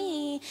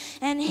me,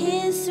 and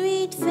his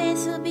sweet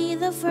face will be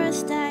the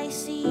first I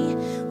see.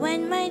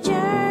 When my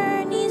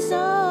journey's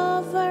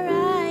over,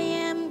 I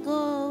am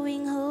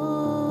going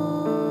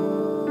home.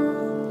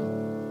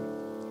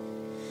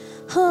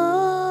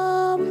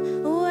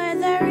 Home, where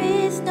there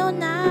is no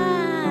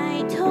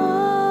night.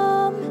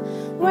 Home,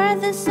 where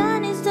the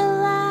sun is the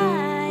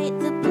light.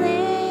 The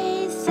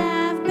place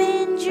I've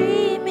been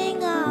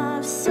dreaming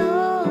of so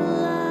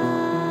long.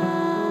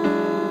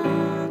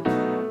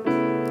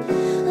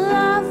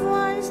 Loved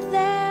ones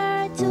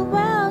there to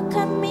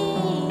welcome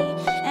me,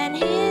 and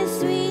his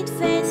sweet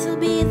face will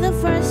be the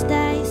first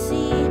I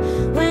see.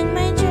 When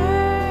my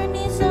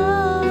journey's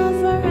over,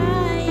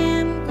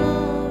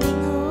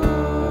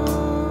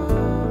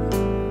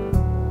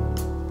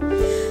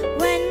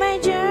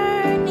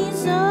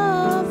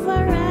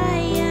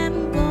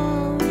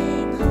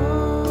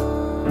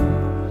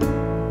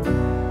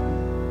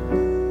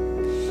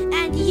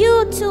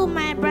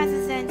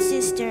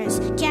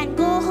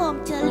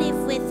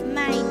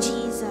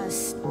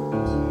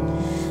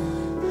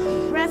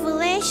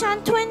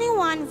 Revelation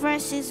 21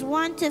 verses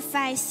 1 to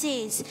 5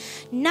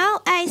 says,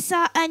 Now I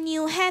saw a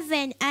new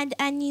heaven and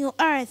a new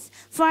earth,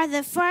 for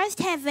the first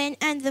heaven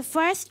and the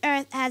first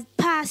earth had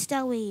passed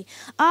away.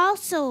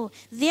 Also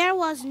there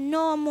was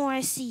no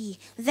more sea.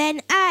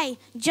 Then I,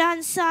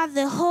 John, saw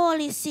the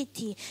holy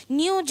city,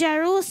 New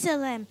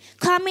Jerusalem,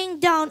 coming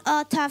down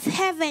out of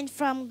heaven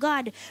from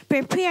God,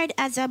 prepared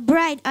as a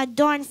bride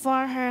adorned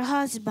for her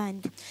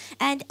husband.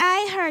 And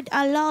I heard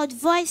a loud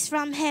voice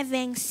from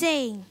heaven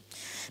saying,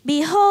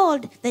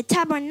 Behold, the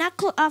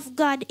tabernacle of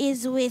God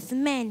is with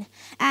men,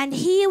 and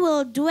he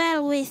will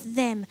dwell with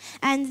them,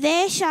 and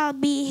they shall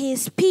be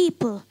his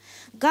people.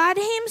 God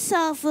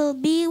himself will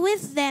be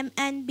with them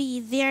and be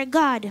their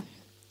God.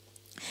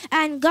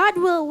 And God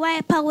will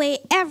wipe away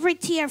every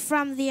tear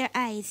from their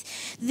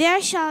eyes.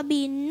 There shall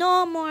be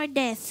no more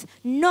death,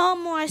 no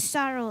more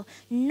sorrow,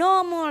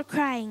 no more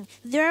crying.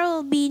 There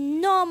will be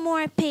no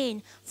more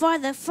pain, for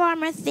the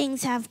former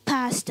things have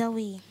passed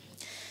away.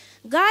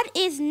 God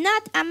is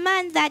not a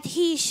man that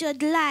he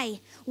should lie.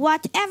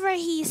 Whatever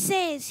he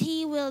says,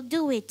 he will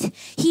do it.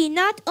 He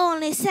not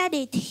only said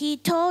it, he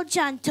told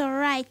John to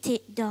write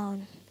it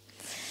down.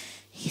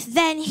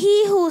 Then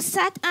he who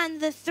sat on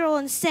the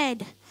throne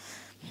said,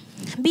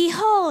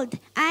 Behold,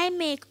 I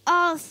make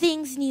all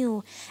things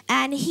new.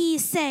 And he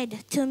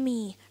said to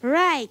me,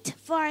 Write,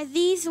 for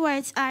these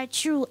words are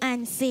true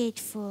and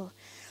faithful.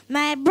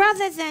 My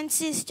brothers and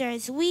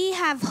sisters, we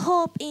have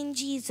hope in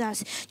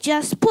Jesus.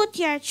 Just put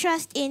your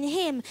trust in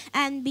him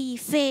and be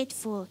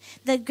faithful.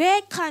 The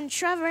great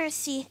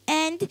controversy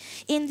ends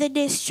in the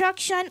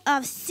destruction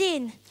of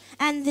sin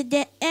and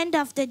the end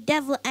of the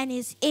devil and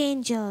his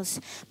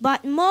angels.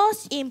 But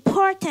most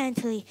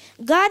importantly,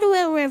 God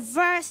will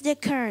reverse the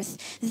curse.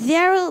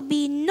 There will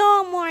be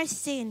no more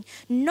sin,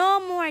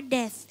 no more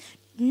death,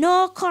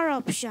 no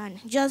corruption,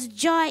 just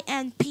joy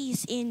and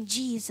peace in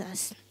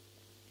Jesus.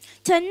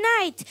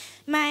 Tonight,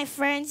 my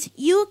friends,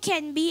 you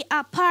can be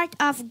a part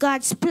of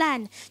God's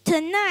plan.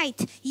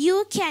 Tonight,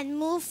 you can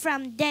move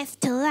from death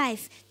to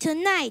life.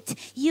 Tonight,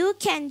 you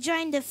can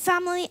join the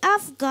family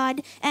of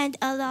God and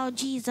allow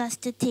Jesus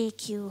to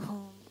take you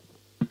home.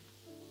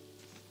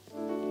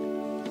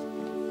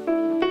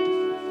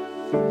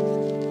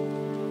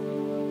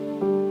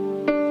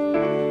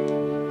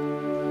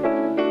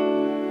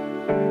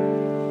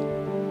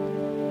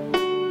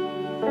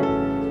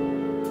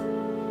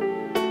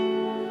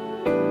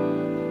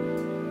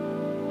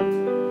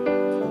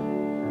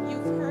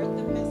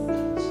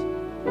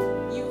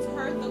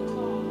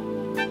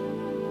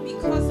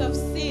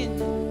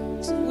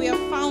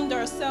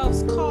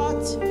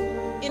 Caught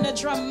in a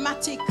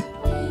dramatic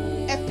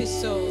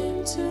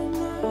episode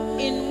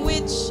in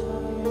which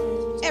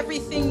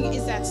everything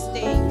is at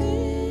stake.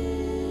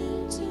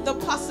 The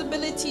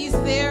possibilities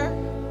there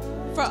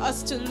for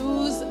us to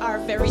lose our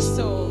very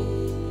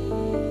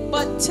soul.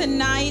 But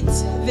tonight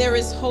there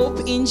is hope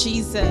in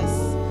Jesus.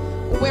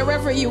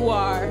 Wherever you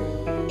are,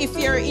 if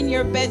you're in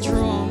your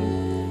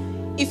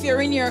bedroom, if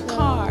you're in your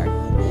car,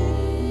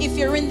 if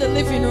you're in the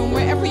living room,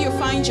 wherever you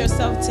find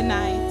yourself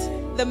tonight,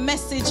 the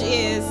message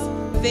is,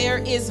 there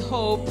is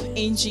hope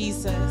in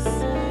Jesus.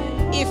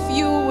 If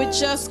you would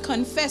just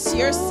confess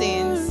your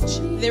sins,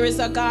 there is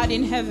a God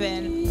in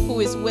heaven who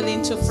is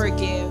willing to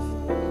forgive.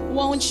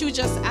 Won't you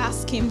just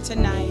ask him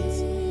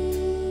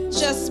tonight?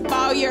 Just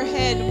bow your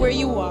head where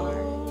you are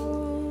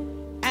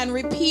and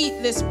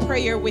repeat this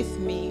prayer with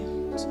me.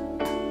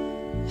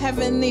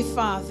 Heavenly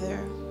Father,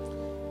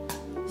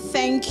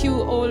 thank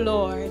you, O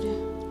Lord,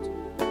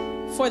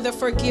 for the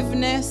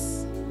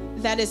forgiveness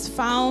that is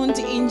found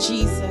in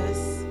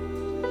Jesus.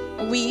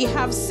 We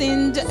have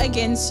sinned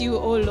against you,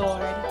 O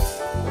Lord,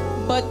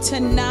 but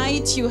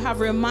tonight you have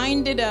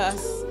reminded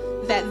us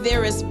that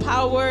there is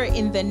power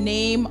in the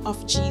name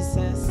of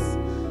Jesus.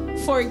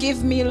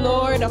 Forgive me,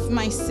 Lord, of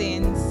my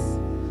sins.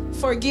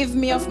 Forgive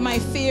me of my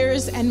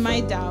fears and my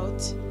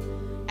doubt,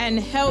 and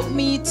help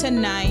me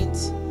tonight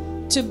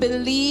to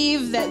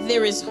believe that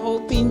there is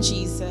hope in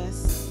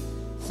Jesus.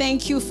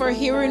 Thank you for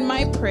hearing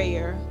my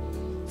prayer.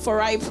 For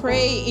I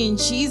pray in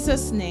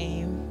Jesus'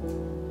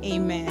 name,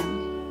 amen.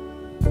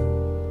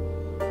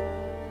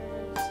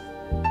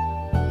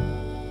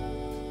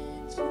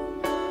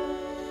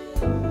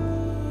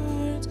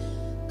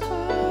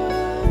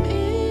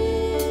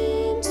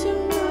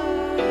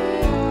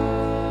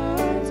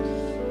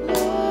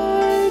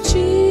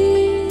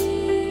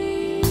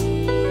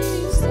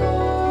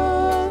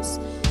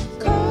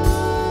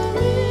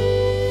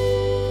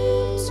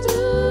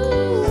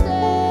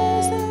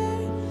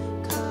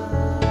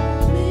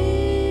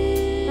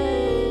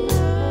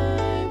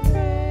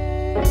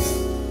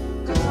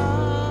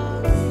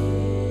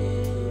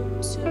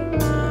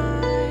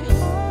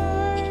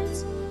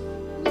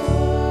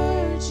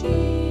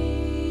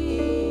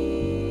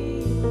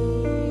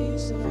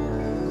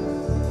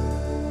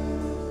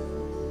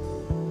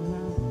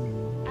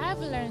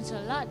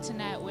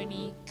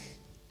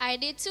 I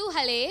did too,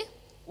 Hale.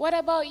 What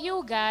about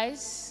you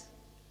guys?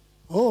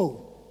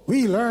 Oh,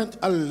 we learned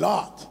a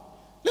lot.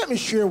 Let me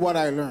share what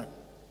I learned.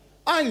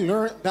 I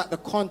learned that the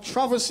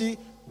controversy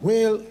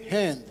will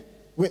end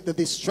with the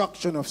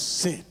destruction of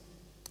sin.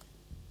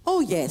 Oh,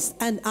 yes.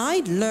 And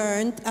I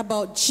learned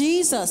about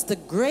Jesus, the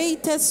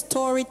greatest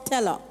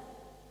storyteller.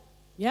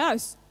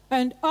 Yes.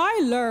 And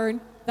I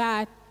learned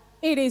that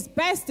it is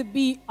best to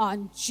be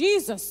on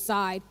Jesus'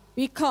 side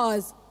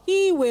because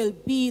he will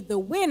be the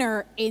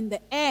winner in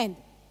the end.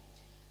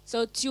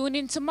 So tune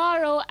in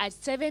tomorrow at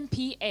 7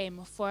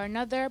 p.m. for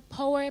another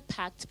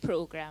power-packed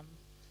program.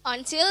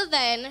 Until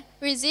then,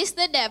 resist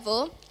the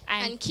devil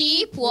and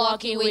keep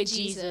walking with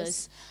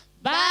Jesus.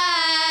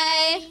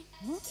 Bye.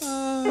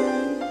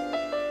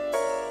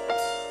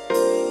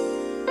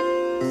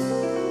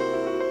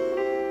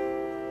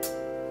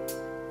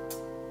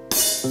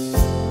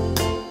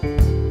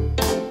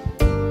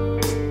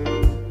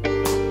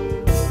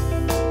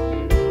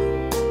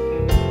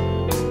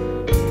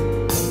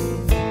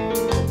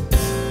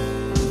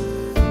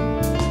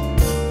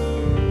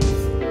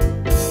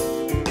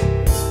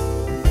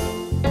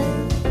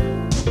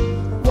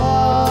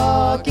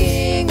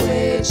 Walking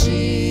with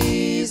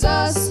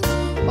Jesus,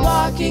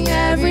 walking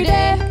every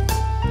day,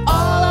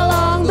 all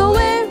along the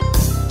way.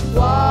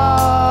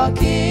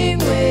 Walking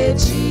with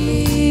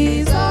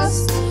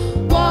Jesus,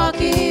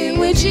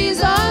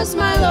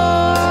 my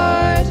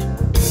Lord.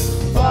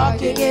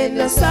 Walking in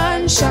the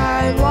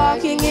sunshine,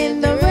 walking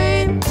in the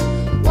rain,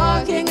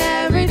 walking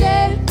every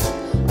day,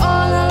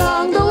 all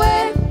along the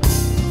way.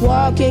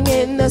 Walking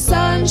in the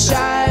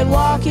sunshine,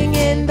 walking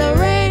in the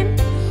rain,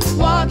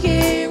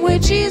 walking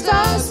with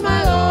Jesus,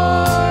 my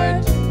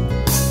Lord.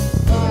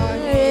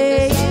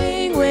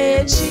 Praying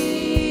with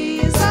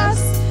Jesus,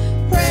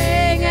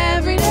 praying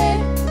every day,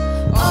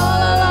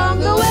 all along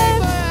the way.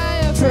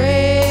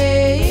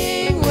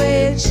 Praying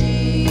with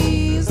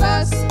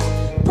Jesus,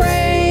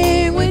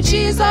 praying with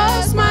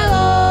Jesus, my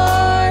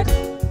Lord.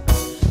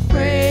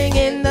 Praying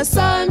in the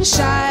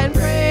sunshine,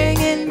 praying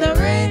in the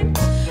rain,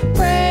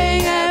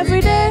 praying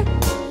every day,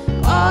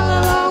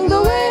 all along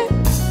the way.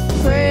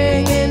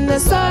 Praying in the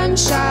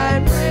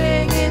sunshine,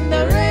 praying in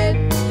the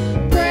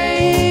rain,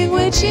 praying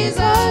with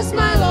Jesus,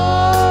 my Lord.